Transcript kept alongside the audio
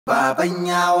Baban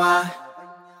Yawa,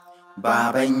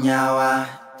 Baban Yawa,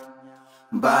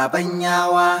 Baban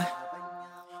Yawa,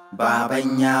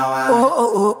 Baban Yawa,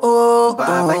 oh,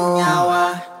 Baban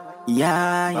Yawa,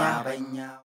 ya, Baban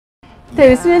Yawa. Ta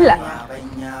bismillah.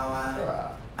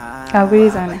 Ka guri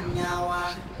zauna.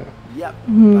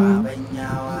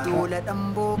 Dole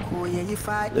dan boko yayi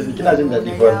fadi. Kina jin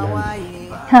daɗi ko wallahi?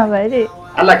 Ha bare.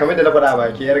 Allah kamar da na faɗa ba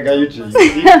ki yar gayu ce.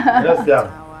 Gaskiya.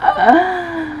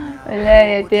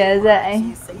 Wallahi ta ya za a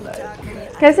yi.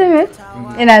 Ka san me?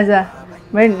 Ina za.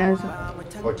 Bari na zo.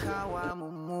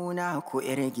 Ko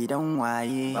ire gidan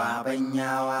waye Baban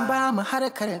Yawa ba mu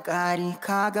harkar ƙari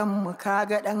ka gan mu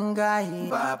kaga dan gaye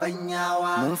Baban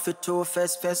Yawa mun fito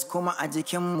fes kuma a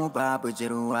jikin mu babu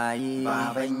jirwaye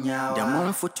Baban Yawa da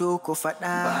mun fito ku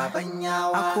faɗa Baban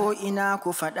Yawa a ko ina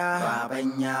ku faɗa Baban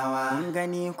Yawa mun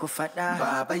gani ku faɗa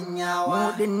Baban Yawa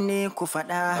mu din ne ku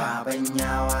faɗa Baban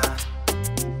Yawa.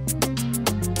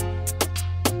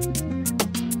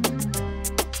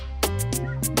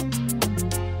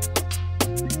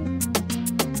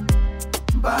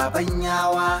 Baban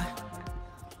Yawa,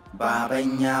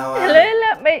 Baban Yawa.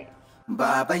 Yalla bai.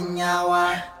 Baban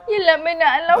Yawa. Yalla bai da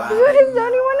Allah ku zo da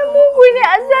sauri wani mugu ne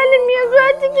a zalimi ya zo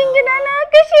a cikin gida na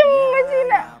kashe min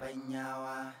mijina.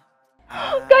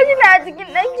 Kaji na a cikin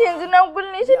ɗaki yanzu na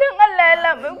kulle shi don Allah ya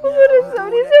labai ku zo da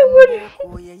sauri sai gudu.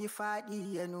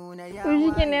 To shi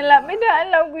ke ne labai da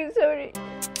Allah ku yi sauri.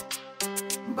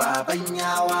 Baban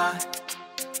Yawa,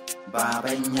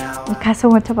 Baban Yawa. Ka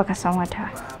san wata baka san wata.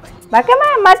 Ba kai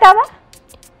ma mata ba?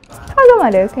 Ka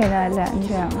gama da kai na Allah an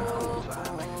ja.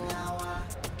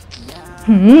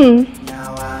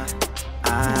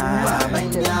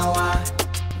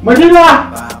 Madina!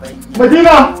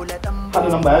 Madina! Hada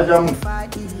nan ba ya ja mu.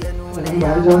 Nan ba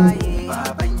ya ja mu.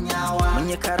 Mun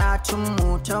yi karatun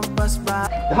mu tabbas ba.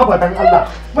 Da haba dan Allah.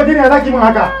 Madina ya zaki min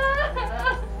haka.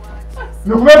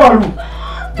 Me kuma ya faru?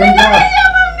 Dan Allah.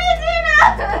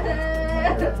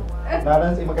 Na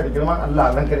rantse maka da girman Allah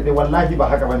ran ka dai wallahi ba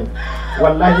haka bane.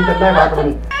 Wallahi tallahi ba haka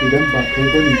bane. Idan ba kai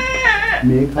bane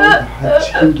me ya kawo har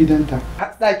cikin gidanta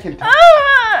har ɗakin ta.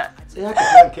 Sai haka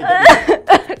kan kai dai.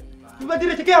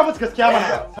 Madina ki kai musu gaskiya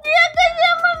mana. Ya kaje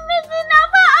min mijina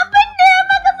ba abin da ya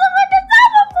maka saboda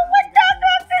sabon mu wanda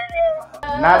ka kaje.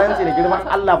 Na rantse da girman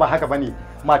Allah ba haka bane.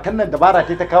 Matan nan dabara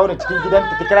ta kawo ni cikin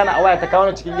gidanta ta kira ni a waya ta kawo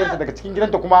ni cikin gidanta daga cikin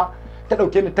gidanta kuma ta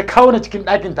dauke ni ta kawo ni cikin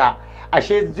ɗakin ta.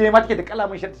 Ashe je ma take da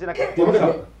kalamin sharti sai na kai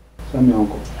maka. Sami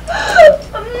hanko.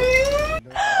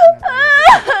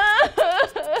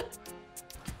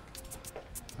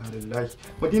 Alhamdulillah.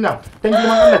 Madina, dan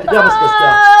girman Allah ki ga musu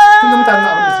gaskiya. Kun ga mutanen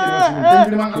abin da suke yi dan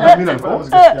girman Allah mina ko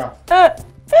musu gaskiya.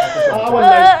 A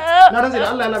wallahi, na rantsa da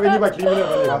Allah Allah bai ni ba criminal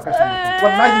bane ba kashi.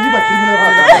 Wallahi ni ba criminal ba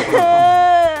ka.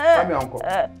 Sami hanko.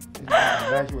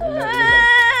 Wallahi wallahi.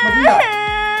 Madina,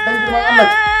 dan girman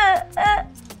Allah.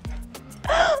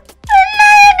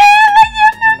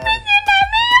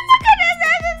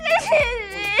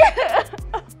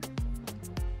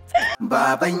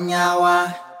 Baban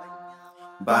Yawa,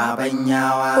 Baban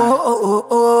Yawa,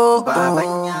 oh,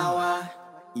 Baban Yawa,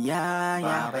 ya,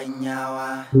 Baban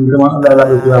Yawa. Girman Allah ya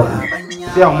rubuta ku.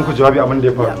 Sai an muku jawabi abin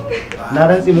da ya faru. Na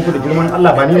rantsi muku da girman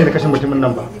Allah ba ni ne da kashin mutumin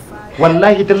nan ba.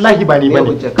 Wallahi tallahi ba ni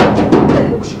bane.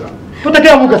 To ta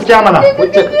kai mu gaskiya mana.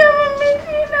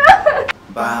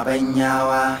 Baban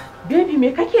Yawa. Baby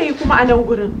me kake yi kuma a nan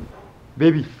gurin?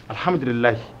 Baby,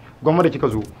 alhamdulillah. Gwamma da kika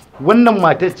zo. Wannan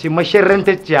matar ce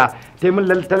masharrantacciya ta yi min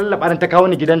lallaba ta kawo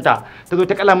ni gidanta ta zo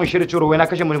ta kala min shirin cewa wai na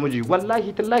kashe miji.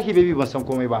 Wallahi tallahi baby ban san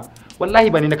komai ba.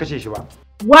 Wallahi ba ni na kashe shi ba.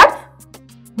 What?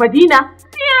 Madina?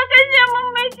 Ya kashe min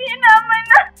mijina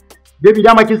mana. Baby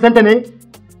dama kin santa ne?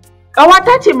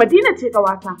 Ƙawata ce Madina ce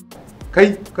ƙawata.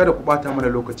 Kai kada ku bata mana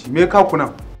lokaci. Me ka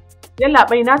kuna? Yalla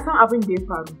bai na san abin da ya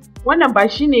faru. Wannan ba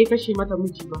shine ya kashe mata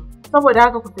miji ba. Saboda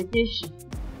haka ku sake shi.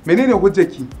 Menene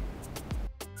hujjarki?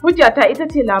 Hujjata ita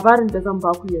ce labarin da zan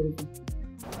baku yanzu.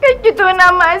 Kake tona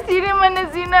ma asiri mana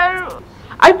Zinaru.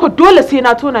 Ai ko dole sai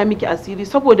na tona miki asiri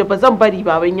saboda ba zan bari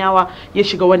baban Yawa ya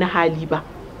shiga wani hali ba.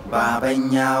 Baban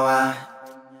Yawa,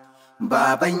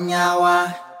 Baban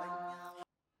Yawa.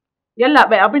 Yalla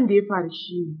bai abin da ya faru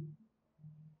shi ne.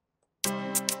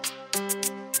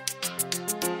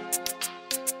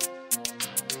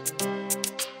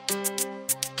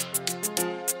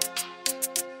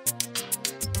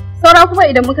 Saura kuma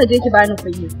idan muka je ki bani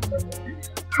kunya.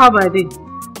 Haba dai.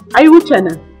 Ai wuce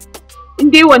nan.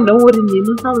 In dai wannan wurin ne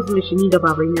mun saba zuwa shi ni da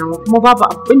baban Yawa kuma babu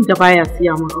abin da baya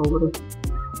siya mun a wurin.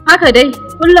 Haka dai,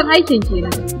 kullum aikin kenan.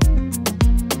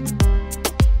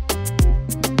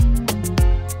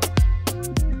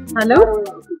 Hello?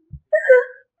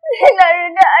 Ina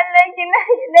da Allah kina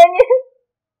ina ne.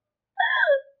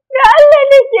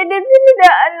 nake da fili da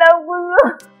Allah ku zo.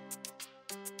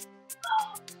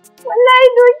 Wallahi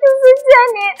dokin zuciya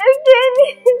ne ya ɗauke ni.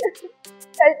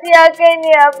 Asiya kai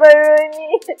ne a baro ni.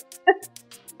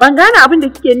 Ban gane abin da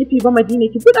kike nufi ba Madina,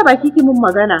 ki buɗe baki ki mun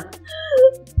magana.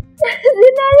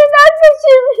 Zinari na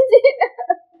kashe mijina.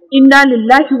 Inna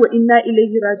lillahi wa inna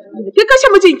ilaihi raji'un. Ki kashe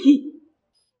mijinki.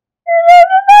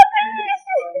 Zinari na kashe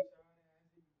shi.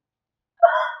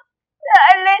 Da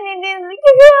Allah ne ne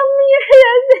zuki ga mu ya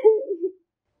zan.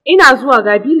 Ina zuwa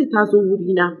ga Bili ta zo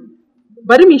wurina.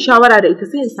 Bari mu shawara da ita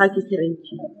sai in sake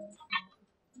kiranki.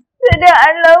 Da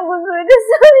Allah ku zo da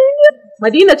sauri.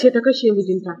 Madina ce ta kashe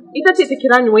mijinta. Ita ce ta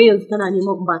kira ni wai yanzu tana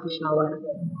neman in ba ta shawara.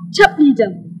 Cabbi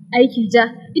jam, aiki ja.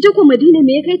 Ita ko Madina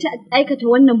me ya kai ta aikata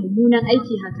wannan mummunan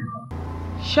aiki haka?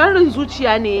 Sharrin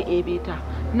zuciya ne ya ebe ta.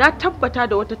 Na tabbata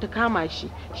da wata ta kama shi,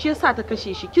 shi yasa ta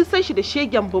kashe shi. Kin san shi da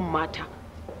shegen bin mata.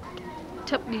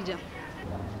 Cabbi jam.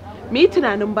 Me yi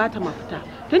tunanin ba ta mafita?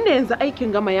 Tunda yanzu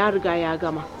aikin gama ya riga ya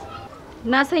gama.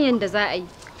 Na san yadda za a yi.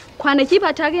 Kwanaki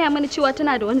ba ta gaya mana cewa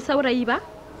tana da wani saurayi ba?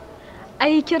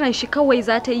 Ai kiran shi kawai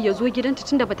za ta yi ya zo gidanta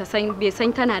tunda bai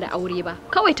san tana da aure ba.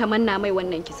 Kawai ta manna mai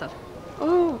wannan kisan.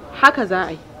 Oh, haka za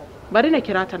a yi. Bari na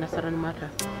kira ta nasarar mata.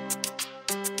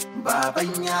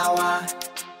 Baban yawa,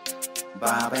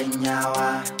 baban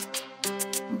yawa,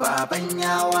 baban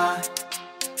yawa,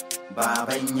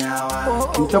 baban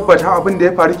yawa. Kin tabbata abin da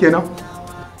ya faru kenan?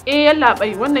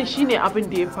 Yallaɓai, wannan shine abin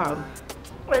da ya faru.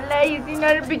 Wallahi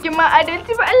zinar biki ma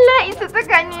adalci ba Allah isa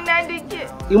tsakanina da ke.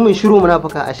 In mun shiru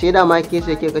munafuka ashe da ma ke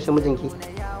ce ke kashe mijinki.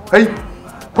 Kai,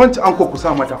 kwanci an ku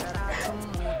sa mata.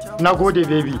 Na gode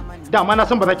baby. Dama na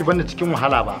san ba za ki bani cikin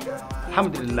wahala ba.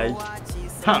 Alhamdulillah.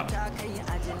 Ha.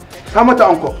 Sa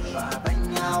mata anko.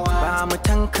 Ba mu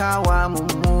tankawa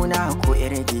mummuna ko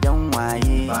irin gidan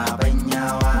waye. Baban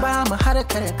yawa. Ba mu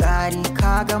harkar ƙari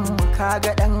ka gan mu ka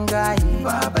ga ɗan gaye.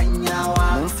 Baban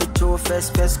yawa. Mun fito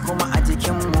fes kuma a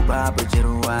jikin mu babu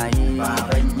jirwaye.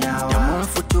 Baban yawa. Da mun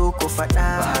fito ku faɗa.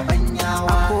 Baban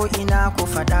yawa. A ko ina ku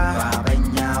faɗa. Baban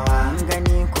yawa. Mun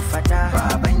gani ku faɗa.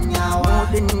 Baban yawa. Mu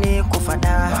ɗin ne ku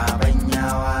faɗa. Baban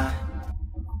yawa.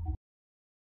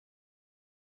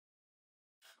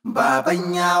 Baban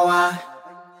yawa.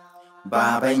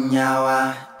 Baban yawa.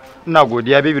 Ina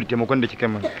godiya baby taimakon da kika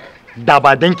min. Da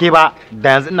ba danke ba,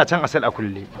 da yanzu ina can asal a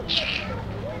kulle.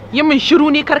 Yi min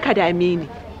shiru ni karka dame ni.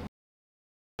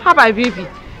 Haba baby,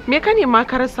 me ka nema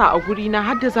ka rasa a guri na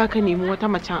har da zaka nemi wata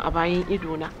macen a bayan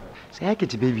ido na? Sai yake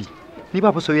ci baby. Ni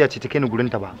ba fa soyayya ce ta kai ni gurin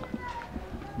ta ba.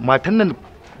 Matan nan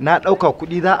na dauka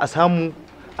kuɗi za a samu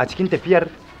a cikin tafiyar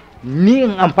ni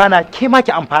in amfana ke ma ki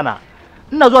amfana.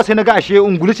 Ina zuwa sai naga ashe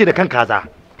ungulu ce da kan kaza.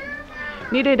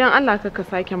 Ni dai dan Allah ka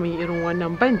sake min irin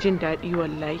wannan ban jin daɗi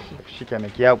wallahi.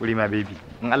 Shikenan ki hakuri ma baby.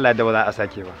 In Allah da ba za a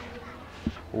sake ba.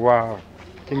 Wow,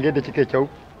 kin ga da kike kyau?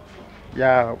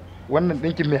 Ya wannan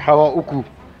dinkin mai hawa uku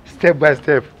step by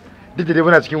step. Duk da dai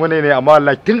muna cikin wani ne amma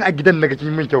wallahi tun a gidan naga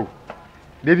kin min kyau.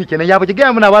 Baby kenan ya baki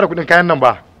gaya muna bada kuɗin kayan nan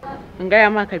ba. In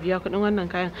gaya ma ka biya kuɗin wannan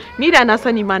kayan. Ni da na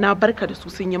sani ma na barka da su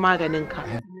sun yi maganin ka.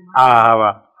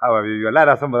 Haba baby wallahi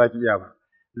na san ba za ki iya ba.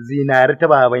 Zinari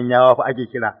ta baban yawa fa ake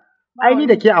kira. Ai ni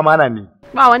da ke amana ne.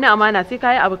 Ba wani amana sai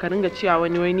kai abu ka ringa cewa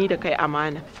wani ni da kai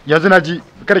amana. Yanzu na ji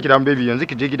kada ki damu baby yanzu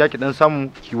ki je gida ki dan samu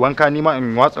ki wanka ni ma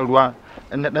in watsa ruwa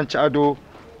in na dan ci ado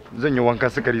zan yi wankan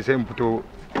sukari sai in fito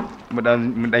mu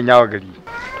dan yawa gari.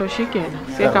 To shikenan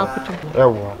sai ka fito.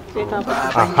 Yawwa. Sai ka fito.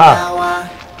 Aha.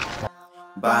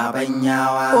 Baban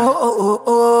yawa.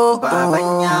 Oh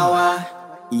baban yawa.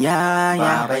 Ya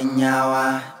baban yawa.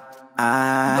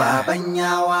 Baban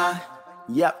yawa.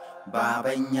 Yap.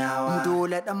 Baban yawa.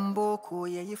 Dole ɗan boko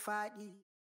ya yi faɗi.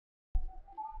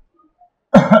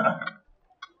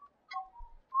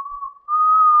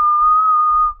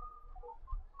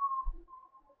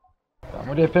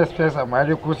 Mu dai fes amma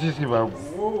dai ko sisi babu.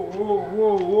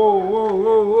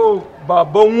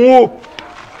 Baban wo.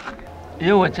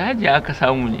 Yau wace hajiya aka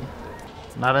samu ne?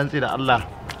 Na rantse da Allah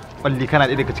balli kana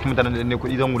ɗaya daga cikin mutanen da ne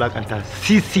kuɗi zan wulakanta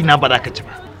sisi na ba za ka ci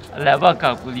ba. Allah ba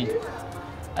ka hakuri.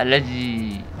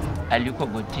 Alhaji Aliko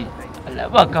Gotti. Allah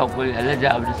ba ka hakuri. Alhaji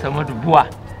Abdul Samadu Buwa.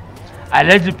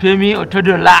 Alhaji Femi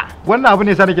Otodola. Wannan abu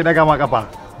ne sa nake daga ma kafa.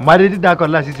 Ma dai duk da haka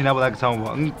wallahi sisi na ba za ka samu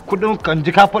ba. In kudin kan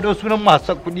ji ka faɗo sunan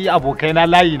masu kuɗi abokai na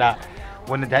layi na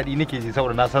wani daɗi nake ji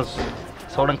saboda na san su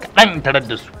sauran kaɗan in tarar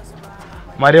da su.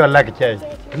 Ma dai wallahi ka kiyaye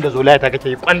tunda zolaya ta kake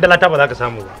yi kwandala ta ba za ka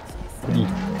samu ba. Kuɗi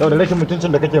saboda rashin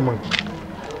mutuncin da kake min.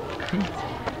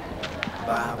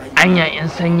 Anya in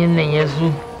sanyin nan ya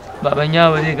zo baban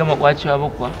yawa zai gama kwacewa ba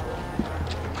kuwa.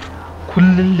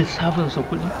 Kullun lissafin sa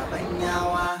kuɗi.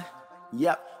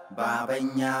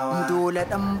 Baban yawa dole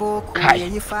dan boko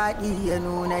yayi fadi ya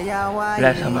nuna yawa.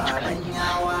 La samu cika.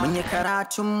 Mun yi yi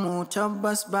karatun mu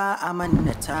tabbas ba a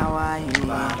manna tawaye.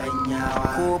 Baban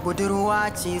Yawa ko budurwa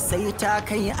ce sai ta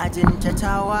kai ajinta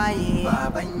tawaye.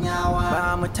 Baban Yawa ba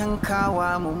mu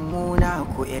tankawa mummuna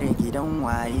ko irin gidan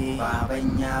waye. Baban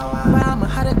Yawa ba mu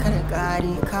harkar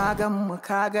ƙari kagan mu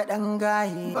kaga ɗan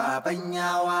gaye. Baban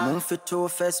Yawa mun fito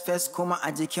fes kuma a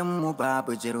jikin mu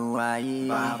babu jirwaye.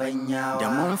 Baban Yawa da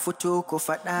mun fito ku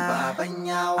faɗa. Baban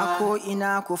Yawa a ko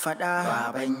ina ku faɗa.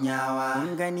 Baban Yawa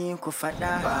mun gani ku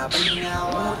faɗa. Baban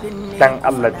Yawa dan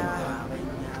Allah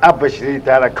abba shi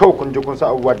tara kawai kun ji kun sa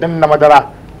abubuwa dan na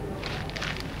madara.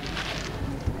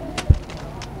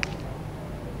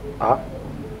 A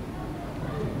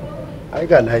ai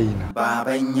ga layi na.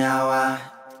 Baban Yawa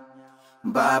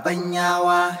Baban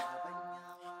Yawa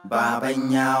Baban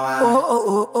Yawa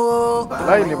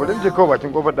Layi ne bari in je kawai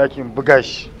bakin kofar ɗakin buga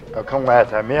shi akan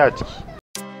wayata me a ciki.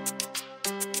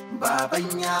 Baban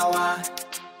Yawa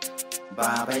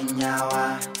Baban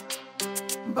Yawa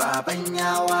Baban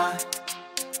Yawa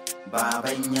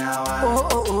Baban Yawa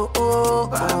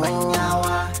Baban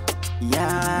Yawa ya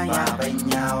Baban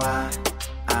Yawa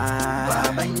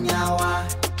Baban Yawa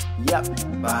yap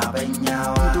Baban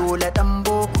Yawa dole dan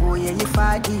boko yayi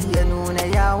fadi ya nuna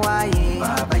ya waye.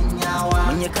 Baban Yawa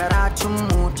mun yi karatun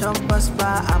mu tabbas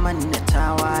ba a manna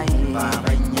tawaye.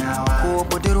 Baban Yawa ko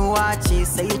budurwa ce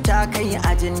sai ta kai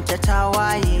ajinta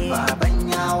tawaye. Baban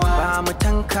Yawa ba mu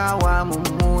tankawa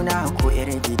mummuna ko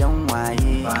irin gidan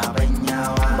waye. Baban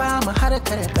Yawa ba mu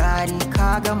harkar ƙari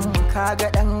kagan mu kaga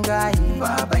ɗan gaye.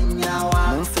 Baban Yawa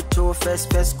mun fito fes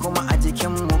kuma a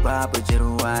jikin mu babu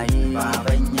jirwaye.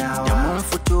 Baban Yawa da mun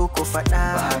fito ku faɗa.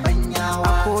 Baban Yawa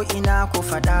a ko ina ku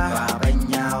faɗa. Baban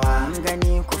Yawa mun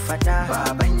gani ku faɗa.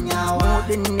 Baban Yawa mu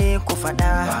ɗin ne ku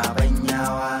faɗa. Baban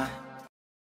Yawa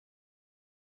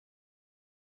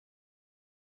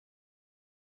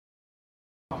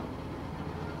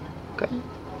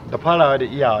da farawa da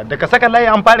iyawa daga saka layi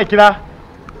an fara kira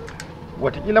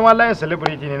watakila ma layin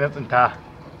celebrity ne na tsinta.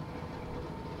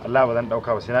 Allah ba zan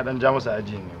dauka ba sai na dan ja musu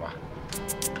aji ne ba.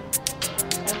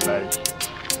 Layi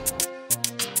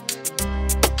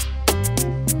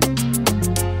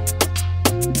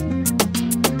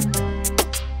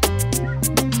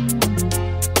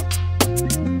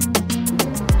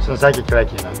sun sake kira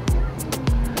kenan.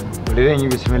 Bari zan yi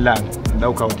bismillah in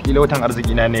dauka watakila watan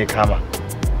arziki na ne ya kama.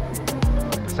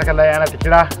 Saka layi ana ta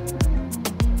kira.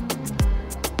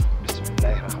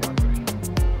 Bismillahirrahmanirrahim.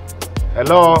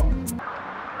 Hello.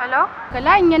 Hello?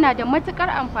 Layin yana da matukar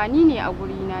amfani ne a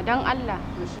gurina don Allah.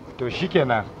 To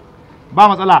shikenan.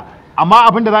 Ba matsala. Amma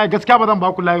abin da za a gaskiya ba zan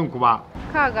ba ku layin ku ba.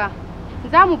 Kaga,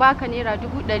 za mu baka naira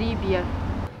 500.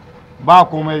 Ba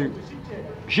komai.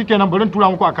 Shikenan bari in tura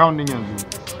muku account din yanzu.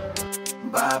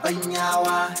 Baban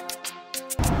Yawa.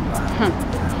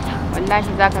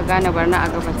 Wallahi zaka gane barna a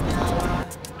gabas.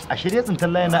 A shirye tsintar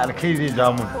layin na alkhairi zai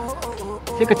ja mun.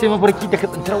 Sai ka ce mafarki da ka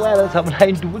tsintar waya zan samu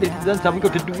layin 100 zan samu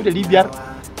kyautar 500.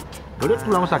 Bari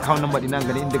tura masa account number ɗina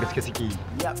gani inda gaske suke yi.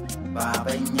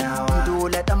 Baban Yawa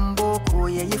dole dan boko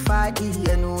yayi fadi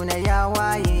ya nuna ya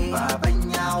waye.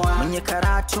 Baban Yawa mun yi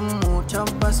karatun mu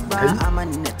tabbas ba a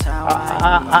manna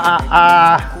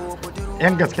tawaye.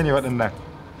 Yan gaske ne waɗannan.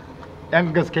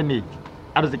 Yan gaske ne.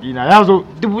 Arziki na ya zo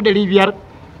 500.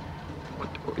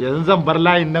 Yanzu zan bar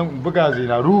layin nan buga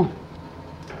zinaru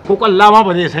ko kwalla ma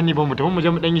ba zai sani ba mu tafi mu je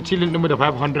mu dan yi cilin din mu da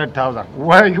 500,000.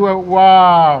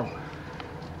 Wow.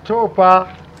 To fa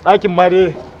ɗakin ma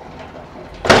dai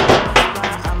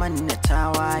manna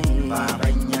tawaye.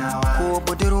 Baban Yawa ko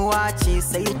budurwa ce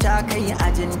sai ta kai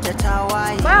ajinta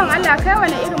tawaye. Bawan Allah kai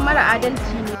wani irin mara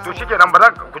adalci ne. to shikenan ba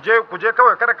zan ku je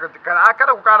kawai kada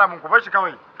ku kara mun ku bar shi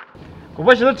kawai. Ku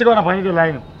bar shi zan ci gaba da amfani da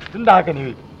layin tunda haka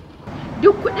ne.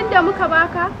 Duk kuɗin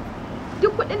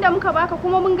da muka baka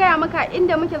kuma mun gaya maka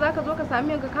inda muke zaka zo ka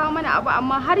same ka kawo mana abu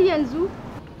amma har yanzu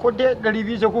ko dai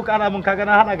 200 sai ku kara mun kaga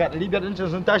na hada ga 500 din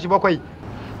sun tashi 7.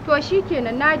 To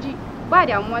shikenan naji ba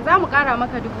damuwa za mu kara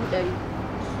maka 100.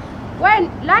 Wayan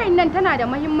layin nan tana da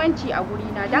muhimmanci a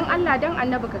gurina dan Allah dan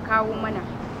Annabi ka kawo mana.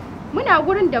 Muna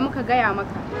gurin da muka gaya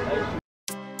maka.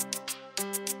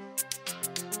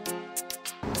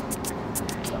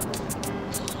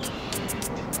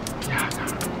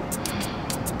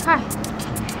 Kai.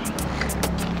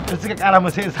 Da suka kara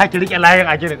mun sai in sake rike layin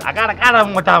a gidan. A kara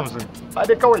mun wata 50. Ba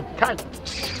dai kawai kai.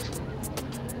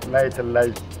 Layi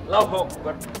tallahi. Allahu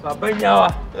Akbar. Baban Yawa.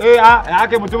 Ya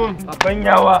kai mutumin. Baban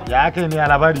Yawa. Ya kai ne a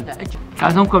labari. Ka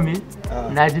san ko me?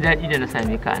 Na ji daɗi da na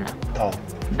same ka ana.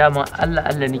 Dama Allah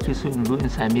nake so in zo in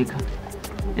same ka.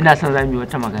 Ina son za mu yi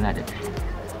wata magana da kai.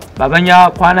 Baban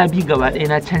Yawa kwana biyu gaba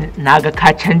ɗaya na ga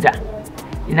ka canja.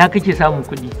 Ina kake samun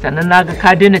kuɗi sannan naga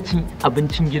ka daina cin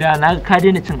abincin gida naga ka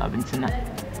daina cin abincin nan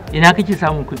ina kake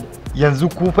samun kuɗi? Yanzu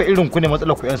ku fa irin ku ne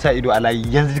matsalar ku yan sa ido a layi.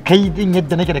 Yanzu kai din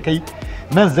yadda nake da kai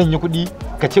nan zan yi kuɗi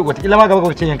ka ce wataƙila ma gaba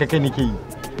ka ce yanka kai nake yi.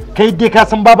 Kai dai ka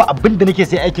san babu abin da nake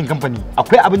sai aikin kamfani.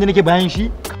 Akwai abin da nake bayan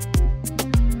shi?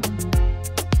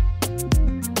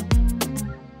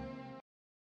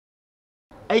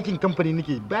 Aikin kamfani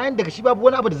nake bayan daga shi babu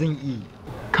wani abu da zan yi.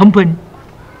 Kamfani?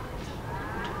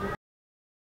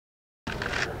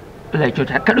 Allah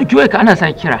kyauta ka ɗauki wai ka ana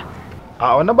sa kira.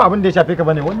 A wannan ba abin da ya shafe ka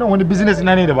bane, wannan wani business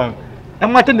na ne daban.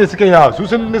 Ɗan matan da suka yi yawa su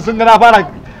sun ga na fara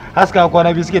haska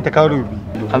kwana biyu suke ta kawo rubi.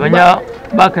 Abanya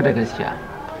baka da gaskiya.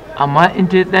 Amma in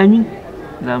ta yi tsami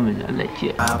za mu ji Allah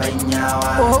ke.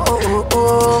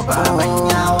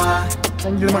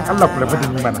 Dan girman Allah ku rabu da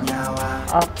ni mana.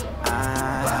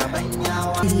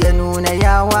 Ya nuna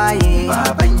ya waye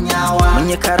baban yawa mun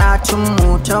yi karatun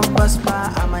mu tabbas ba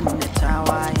a manna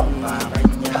tawaye baban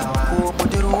yawa ko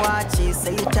budurwa ce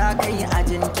sai ta kai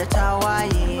ajinta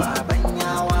tawaye baban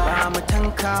yawa ba mu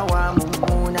tankawa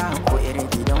mummuna ko irin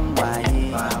gidan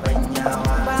waye baban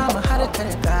yawa ba mu harkar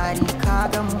gari ka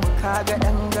ga mu ka ga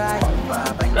dan gaye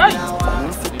baban yawa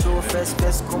mun fito fes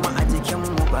fes kuma a jikin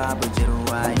mu babu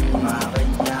jirwaye baban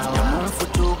yawa mun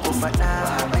fito ku faɗa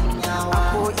baban yawa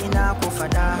ko ina ku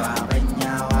faɗa baban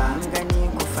yawa mun gani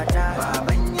ku faɗa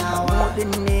baban yawa mu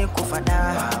din ne ku faɗa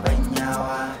baban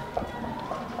yawa.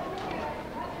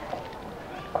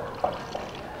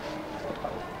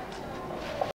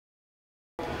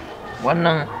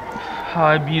 Wannan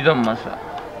hawa biyu zan masa.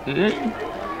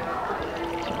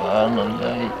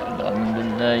 Subhanallahi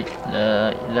alhamdulillahi la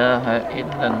ilaha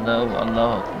illallah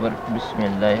wallahu akbar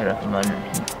bismillahir rahmanir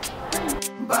rahim.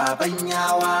 Baban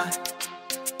yawa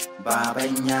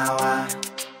baban yawa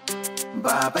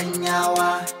baban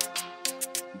yawa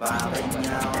baban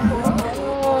yawa.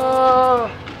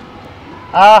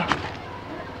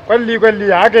 Kwalli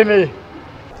haka ne.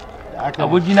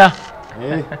 Abokina.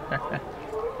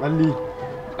 Kwalli.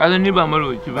 Kasan ni ba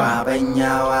marwaci ba. Baban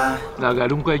yawa.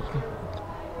 Gagarin kwaki.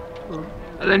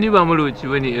 Kasan ni ba marwaci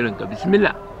ba ne irin ka.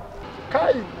 Bismillah.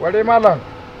 Kai, ware malam.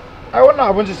 Ai wannan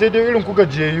abinci sai dai irin ku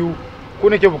gajiyayyu. Ku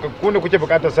ne kuke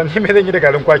bukatar sani me zan yi da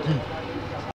garin kwaki?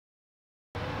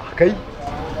 Kai?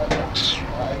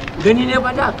 Gani ne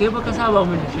ba da kai baka saba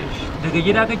mun ce. Daga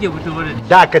gida kake fito da ni.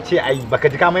 Da ka ce ai baka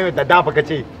ji ka mai da baka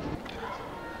ce.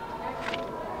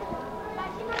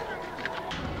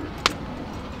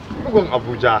 Bugun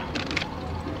Abuja.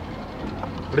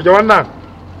 Rige wannan.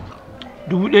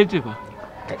 1000 ce fa.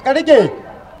 Ka rige.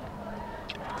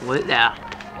 Wai daya.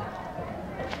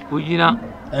 Kujina.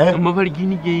 In mafarki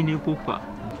nike yi ne ko fa?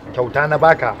 Kyauta na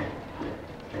baka.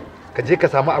 Ka je ka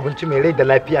samu abinci mai rai da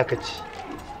lafiya ka ci.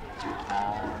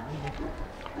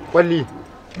 Kwalli.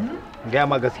 Gaya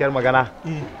ma gaskiyar magana.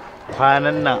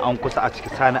 Kwanan nan an kusa a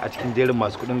cikin sani a cikin jerin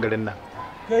masu kudin garin nan.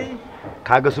 Kai.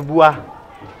 Kaga su buwa.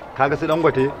 Kaga su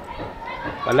dangote.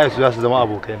 Wallahi su za su zama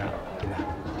abokaina.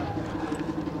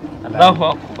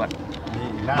 Allahu akbar.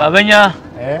 Baban ya.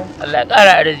 Allah ya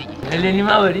kara arziki. Lalle ni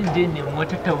ma bari in je nemi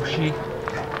wata taushe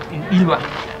in diba.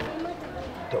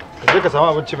 To, ka je ka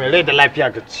samu abinci mai rai da lafiya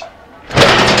ka ci.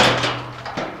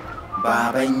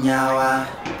 Baban yawa.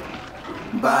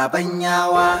 Baban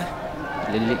yawa.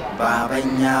 Lalle. Baban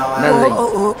yawa. Nan zan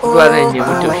zuwa zan nemi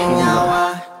taushe.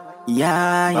 Ya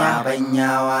baban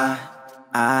yawa.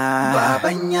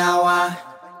 Baban yawa.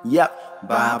 Yap.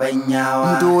 Baban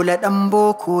yawa. Dole ɗan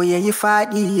boko ya yi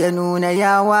faɗi ya nuna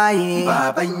ya waye.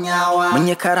 Baban yawa. Mun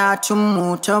yi karatun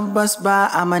mu tabbas ba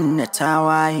a manna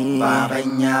tawaye.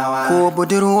 Baban yawa. Ko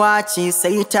budurwa ce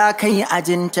sai ta kai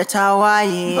ajinta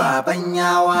tawaye. Baban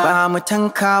yawa. Ba mu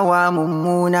tankawa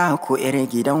mummuna ko irin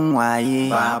gidan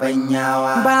waye. Baban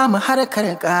yawa. Ba mu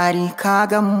harkar ƙari ka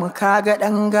gan mu ka ga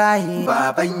ɗan gaye.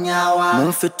 Baban yawa.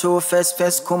 Mun fito fes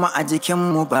fes kuma a jikin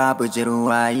mu babu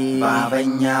jirwaye.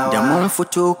 Baban yawa. Da mun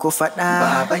fito ku faɗa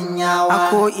baban yawa. A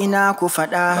ko ina ku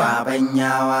faɗa baban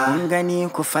yawa. Mun gani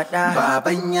ku faɗa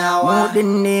baban yawa. Mu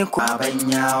din ne ku baban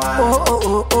yawa.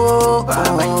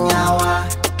 Baban yawa.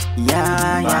 Ya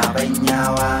baban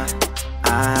yawa.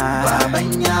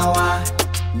 Baban yawa.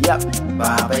 Yap.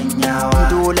 Baban yawa.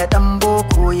 Dole ɗan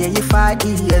boko ya yi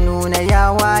faɗi ya nuna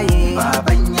ya waye.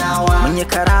 Baban yawa. Mun yi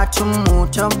karatun mu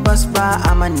tabbas ba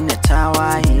a manna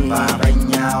tawaye. Baban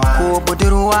yawa. Ko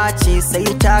budurwa ce sai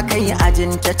ta kai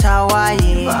ajinta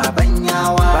tawaye. Baban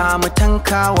yawa. Ba mu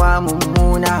tankawa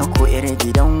mummuna ko irin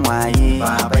gidan waye.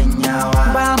 Baban yawa.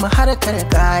 Ba mu harkar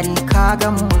gari ka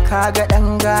gan mu ka ga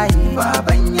ɗan gaye.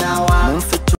 Baban yawa. Mun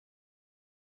fito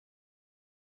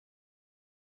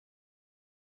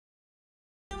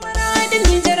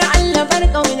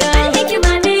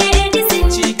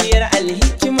Cibiyar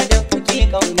alhikima da kuke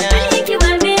kauna.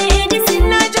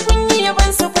 Na ji kun yi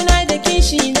yaban su kuna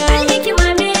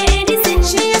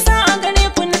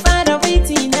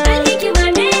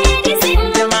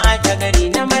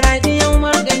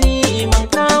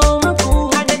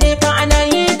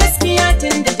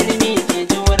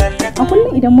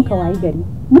idan muka wayi gari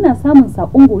muna samun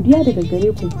sakon godiya daga gare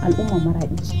ku al'ummar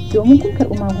Maradi domin kun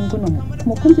karɓi magungunan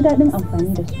kuma kun ji daɗin amfani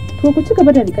da su. To ku ci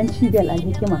gaba da riƙan cibiyar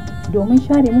Alhikima domin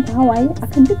share muku hawaye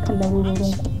akan dukkan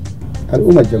larurorinku.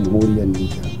 Al'ummar jamhuriyar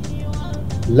Nijar,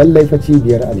 lallai fa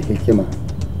cibiyar Alhikima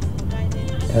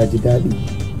ta ji daɗi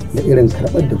da irin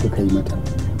karɓar da kuka yi mata,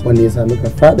 wanda ya sa muka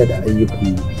faɗaɗa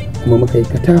ayyukanmu kuma muka yi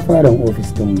katafaren ofis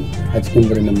ɗinmu a cikin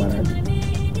birnin Maradi.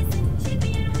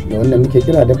 Da wannan muke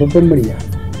kira da babban murya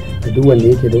da duk wanda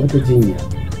yake da wata jinya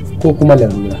ko kuma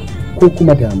larura ko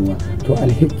kuma damuwa, to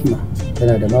Alhikima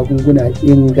tana da magunguna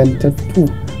ingantattu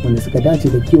wanda suka dace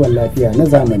da kiwon lafiya na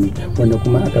zamani, wanda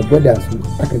kuma aka gwada su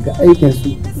aka ga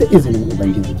aikinsu da izinin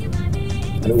Ubangiji.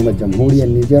 Al'ummar jamhuriyar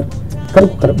Nijar, kar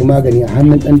ku karɓi magani a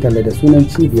hannun ɗan talla da sunan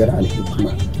cibiyar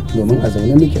Alhikima, domin a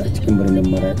zaune muke a cikin birnin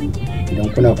Maradi. Idan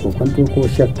kuna kokonto ko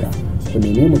shakka, ku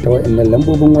neme mu ta waɗannan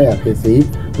lambobin waya kai tsaye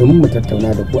domin mu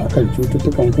tattauna da ku akan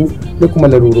cututtukan ku da kuma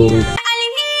larurorin ku.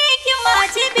 Alhikima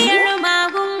cibiyar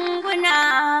magunguna,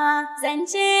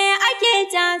 zance ake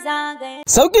ta zagaye.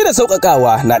 Sauki da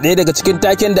sauƙaƙawa na ɗaya daga cikin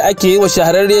taken da ake yi wa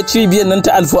shahararriyar cibiyar nan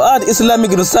ta Al-Fuad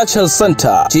Islamic Research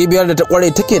Center. Cibiyar da ta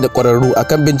kware take da ƙwararru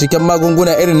akan binciken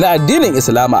magunguna irin na addinin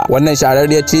Islama. Wannan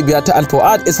shahararriyar cibiya ta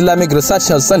Al-Fuad Islamic Research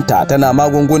Center tana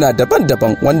magunguna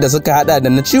daban-daban wanda suka hada da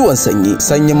na ciwon sanyi,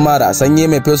 sanyin mara, sanyi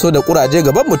mai feso da kuraje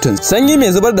gaban mutum, sanyi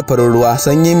mai zubar da farin ruwa,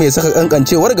 sanyi mai saka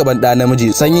kankancewar gaban ɗa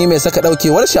namiji, sanyi mai saka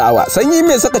ɗaukewar sha'awa, sanyi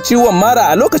mai saka ciwon mara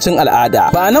a lokacin al'ada.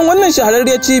 Ba nan wannan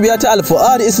shahararriyar cibiya ta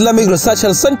Al-Fuad Islamic Research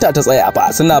Center ta tsaya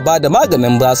ba, suna ba da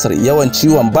maganin basir, yawan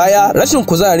ciwon baya, rashin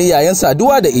kuzari yayin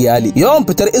saduwa da iyali, yawan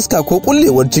fitar iska ko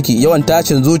kullewar ciki, yawan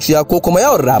tashin zuciya ko kuma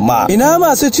yawan rama. Ina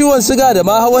masu ciwon siga da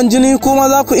ma hawan jini kuma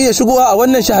za ku iya shigowa a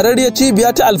wannan shahararriyar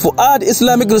cibiya ta Al-Fuad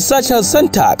Islamic Research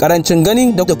Center. Karancin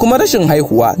gani da kuma rashin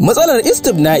haihuwa, matsalar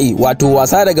istibna'i wato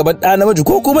wasa da gaban ɗa namiji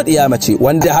ko kuma ɗiya mace,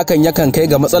 wanda hakan yakan kai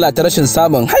ga matsala ta rashin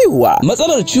samun haihuwa.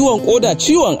 Matsalar ciwon koda,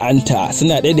 ciwon anta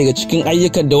suna ɗaya daga cikin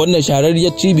ayyukan da wannan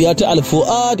shahararriyar cibiya ta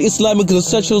Al-Fuad Islamic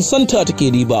Research Center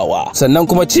take ribawa. Sannan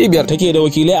kuma cibiyar take da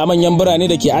wakilai a manyan birane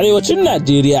da ke arewacin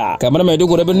Najeriya kamar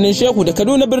Maiduguri birnin Shehu da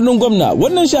Kaduna birnin Gwamna.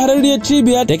 Wannan shahararriyar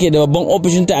cibiya take da babban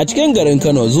ofishinta a cikin garin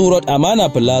Kano, Zoo Road Amana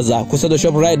Plaza kusa da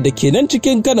ShopRite da ke nan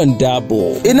cikin Kano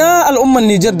Dabo. Ina al'umman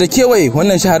Nijar da kewaye,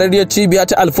 wannan shahararriyar cibiya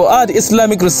ta Al-Fuad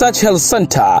Islamic Research Health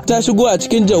Center ta shigo a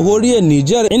cikin jamhuriyar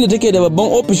Nijar, inda take da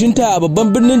babban ofishinta a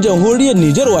babban birnin jamhuriyar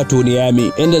Nijar wato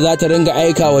Niamey, inda za ta ringa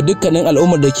aika wa dukkanin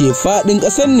al'ummar da ke faɗin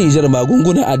ƙasar Nijar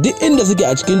magunguna a duk inda suke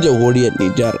a cikin jamhuriyar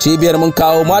Nijar. Cibiyar mun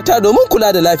kawo mata domin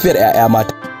kula da lafiyar 'ya'ya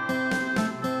mata.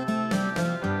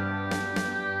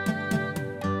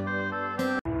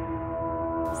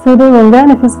 Sai dai ban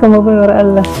gane fuskar mabaiwar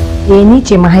Allah. Ni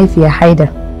ce mahaifiyar Haidar.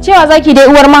 Cewa zaki dai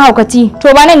uwar mahaukaci, to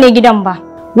ba nan ne gidan ba.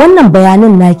 Wannan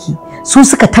bayanan naki su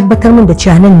suka tabbatar min da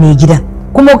cewa nan ne gidan.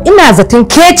 Kuma ina zaton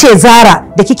ke ce Zara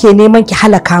da kike neman ki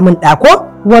halaka min ɗa ko?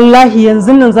 Wallahi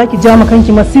yanzu nan zaki ja ma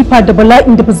kanki masifa da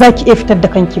bala'in da ba za ki iya fitar da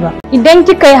kanki ba. Idan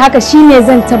kika yi haka shine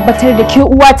zan tabbatar da ke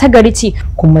uwa ta gari ce.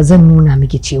 Kuma zan nuna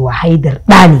miki cewa Haidar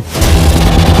ɗa ne.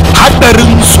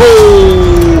 Hadarin so.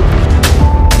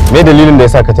 Me dalilin da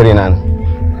yasa ka tare na nan?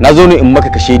 Na zo ne in maka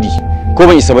kashedi, ko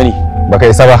ban isa bane? Baka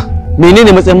isa ba.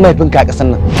 Menene matsayin mahaifinka a ƙasar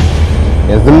nan?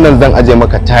 Yanzu nan zan aje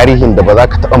maka tarihin da ba za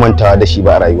ka taɓa mantawa da shi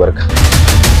ba a rayuwarka.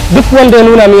 Duk wanda ya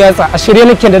nuna min yatsa a shirye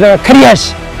nake da daga karya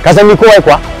shi. Ka san ni kowa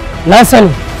kuwa? Na sani.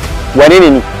 Wane ne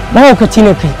ni? Mahaukaci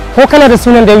ne kai, ko kana da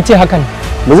sunan da ya wuce hakan?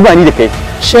 Mu zuba ni da kai.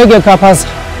 Shege ka fasa.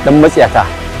 Dan matsiyata.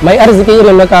 Mai arziki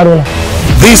irin na Karuna.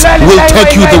 This will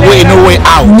take you the way no way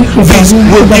out. This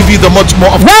will give you the much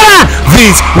more of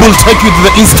this will take you to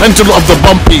the instantal of the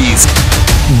bumpies.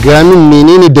 Gamin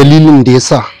menene dalilin da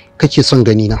yasa kake son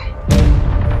gani na?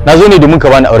 Na zo ne domin ka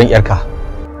bani auren yarka.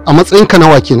 A matsayin ka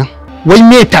nawa kenan? Wai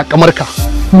me takamarka?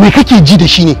 Me kake ji da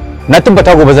shi ne? Na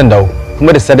tabbata gobe zan dawo,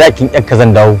 kuma da sadakin yarka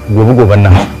zan dawo goben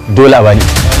nan. Dole a bani.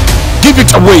 Give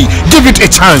it away, give it a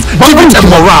chance, give it a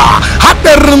morale.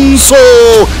 Hadarin so.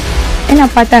 Ina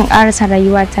fatan ƙarasa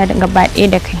rayuwata da gaba ɗaya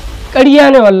da kai.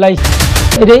 Ƙarya ne wallahi.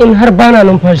 Idan in har bana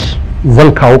numfashi.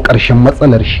 Zan kawo ƙarshen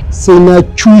matsalar shi. Sai na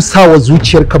cusa wa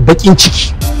zuciyarka baƙin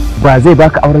ciki. Ba zai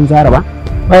baka auren Zara ba?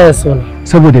 Baya so ne.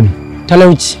 Saboda me?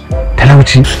 Talauci.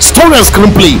 Talauci. Story and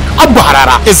screenplay. Abba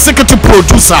Harara. Executive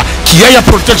producer. Kiyaya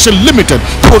Protection Limited.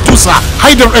 Producer.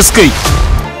 Haidar SK.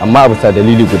 Amma a bisa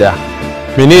dalili guda.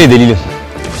 Menene dalilin?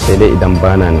 Sai dai idan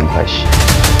bana numfashi.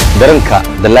 Da ranka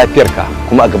da lafiyarka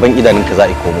kuma a gaban idanunka za a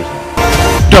yi komai.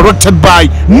 Directed by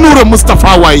Nura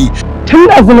Mustafa Wayi. Tun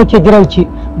da azu nake jiran ki,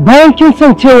 bayan kin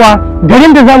san cewa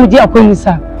garin da zamu je akwai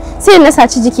nisa. Sai na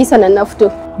saci jiki sannan na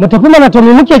fito. Mu tafi mana to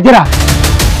me muke jira?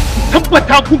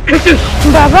 tabbata kun kashe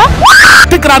Baba?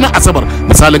 Duk ranar Asabar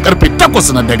misalin karfe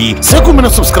 8 na dare sai ku mana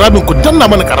subscribing ku danna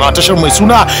mana karara tashar mai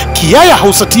suna Kiyaya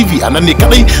Hausa TV, a nan ne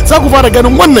kadai za ku fara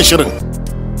ganin wannan shirin.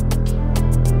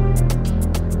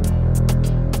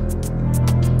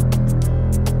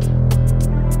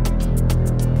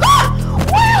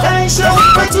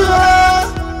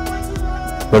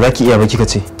 Ba za ki iya ba kika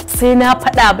ce? Sai na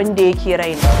faɗa abin da yake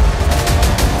raina.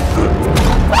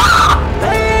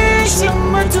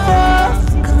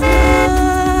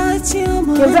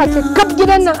 Yanzu a ce kaf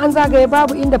gidan nan an zagaye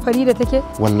babu inda Farida take?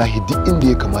 Wallahi duk inda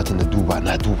ya kamata na duba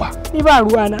na duba. Ni ba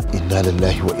ruwana. Inna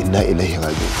lillahi wa inna ilaihi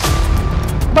raji'un.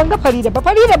 Ban ga Farida ba,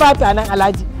 Farida ba ta nan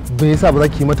Alhaji. Bai yasa ba za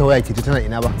ki yi mata waya ki ji tana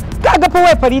ina ba? Ka ga fa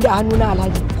wai Farida a hannuna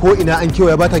Alhaji. Ko ina an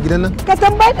kewaya ba ta gidan nan? Ka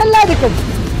tambayi dan Ladi kai.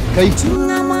 Kai.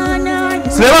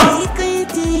 Suleiman!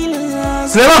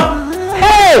 Suleiman!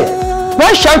 Hey!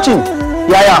 Why shouting?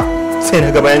 Yaya? Sai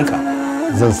na ga bayanka.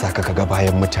 Zan saka ka ga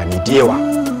bayan mutane da yawa.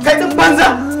 Kai din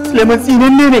banza! Suleiman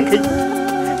tsinanne ne kai.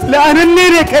 La'ananne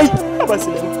ne kai. Ba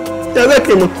Suleiman. Ya za ka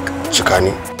yi mun? Cika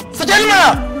ne.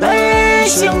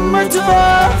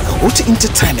 Kahutu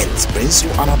Entertainment brings you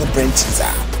another brand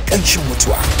teaser, Kanshin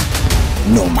Mutua.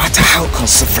 No matter how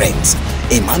consequent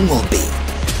a man will be,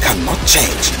 cannot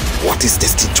change what is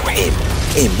destined to him.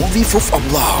 A movie full of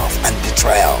love and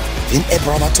betrayal. Being a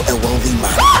brother to a wealthy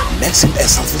man makes him a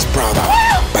selfish brother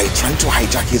by trying to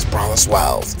hijack his brother's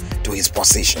wealth to his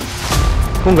possession.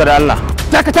 Kun ga da Allah.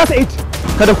 Zaka tasa it.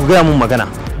 Kada ku gaya mun magana.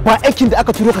 Ba aikin da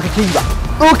aka turo ka kake yi ba.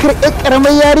 Ɗaukar ƴar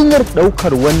ƙaramar yarinyar,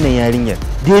 ɗaukar wannan yarinyar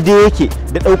daidai yake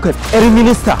da ɗaukar ƴar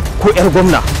minista ko ƴar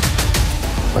gwamna.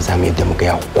 Ba za mu yadda mu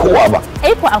gaya kowa ba.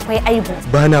 Ai ko akwai aibu.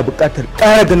 Ba na buƙatar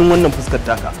ƙara ganin wannan fuskar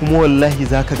taka, kuma wallahi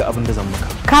za ka ga abin da zan maka.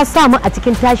 Ka sa mu a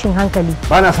cikin tashin hankali.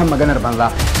 Ba na son maganar banza.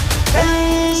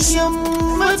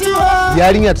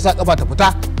 Yarinya ta sa kafa ta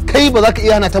fita, kai ba za ka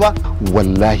iya hana ta ba.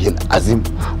 Wallahi azim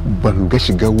ban ga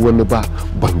shiga wani ba,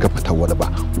 ban ga fita wani ba.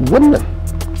 Wannan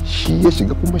shi ya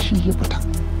shiga kuma shi ya fita.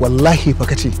 Wallahi fa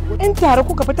kace. In tare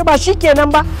kuka fita ba shi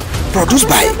kenan ba. Produced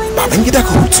by Baban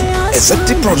Kahutu,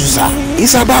 executive producer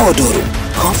Isa Bawadoro,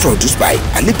 co-produced by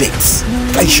Ali Bates,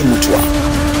 Kanshin Mutua.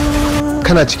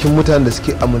 Kana cikin mutanen da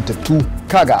suke amintattu.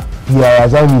 Kaga yaya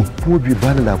zamu ko bai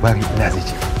bani labari ina zai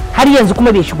ce. Har yanzu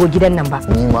kuma bai shigo gidan nan ba.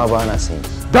 Ni ma ba na san.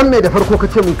 Dan me da farko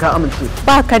kace mun ka amince?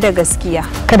 Ba ka da gaskiya.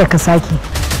 Kada ka saki.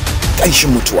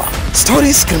 Kanshin Mutua, story,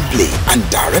 screenplay and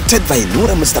directed by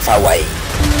Nura Mustafa Wai.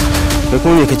 Kai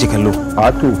kuma me kake kallo?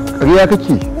 A to, ƙarya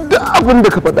kake. Duk abin da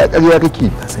ka faɗa ƙarya kake.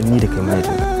 Ka san ni da kai mai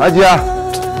tun. Hajiya,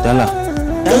 dala.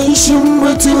 Kanshin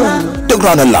Mutua. Duk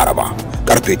ranar Laraba,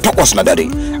 karfe 8 na dare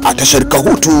a tashar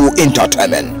Kahutu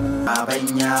Entertainment. Baban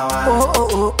Yawa. Oh oh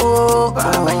oh oh.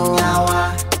 Baban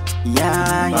Yawa. Ya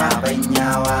Baban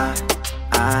Yawa.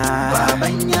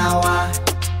 Baban Yawa.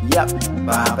 Yap,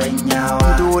 Baban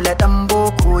Yawa. Dole dan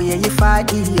boko yayi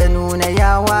fadi ya nuna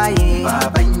ya waye.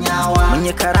 Baban Yawa. Mun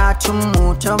yi karatun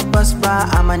mu tabbas ba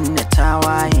a manna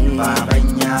tawaye. Baban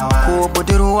Yawa. Ko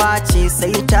budurwa ce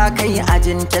sai ta kai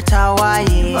ajinta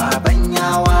tawaye. Baban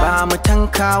Yawa. Ba mu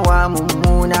tankawa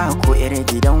mummuna ko irin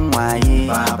gidan waye.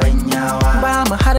 Baban Yawa. Ba mu har